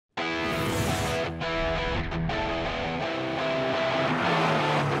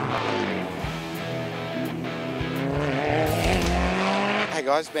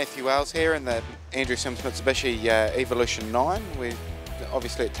guys, Matthew Wales here in the Andrew Sims Mitsubishi Evolution 9. We're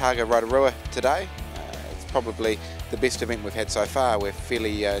obviously at Targa Aotearoa today. It's probably the best event we've had so far. We're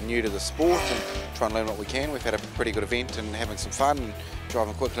fairly new to the sport and trying to learn what we can. We've had a pretty good event and having some fun and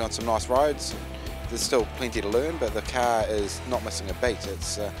driving quickly on some nice roads. There's still plenty to learn, but the car is not missing a beat.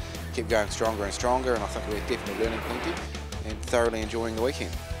 It's kept going stronger and stronger, and I think we're definitely learning plenty and thoroughly enjoying the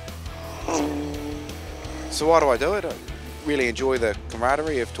weekend. So why do I do it? I really enjoy the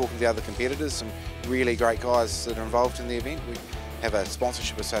camaraderie of talking to the other competitors, some really great guys that are involved in the event. We have a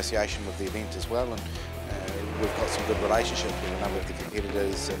sponsorship association with the event as well, and we've got some good relationships with a number of the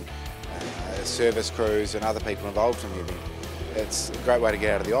competitors and service crews and other people involved in the event. It's a great way to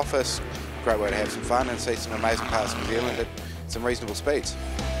get out of the office, great way to have some fun and see some amazing parts of New Zealand at some reasonable speeds.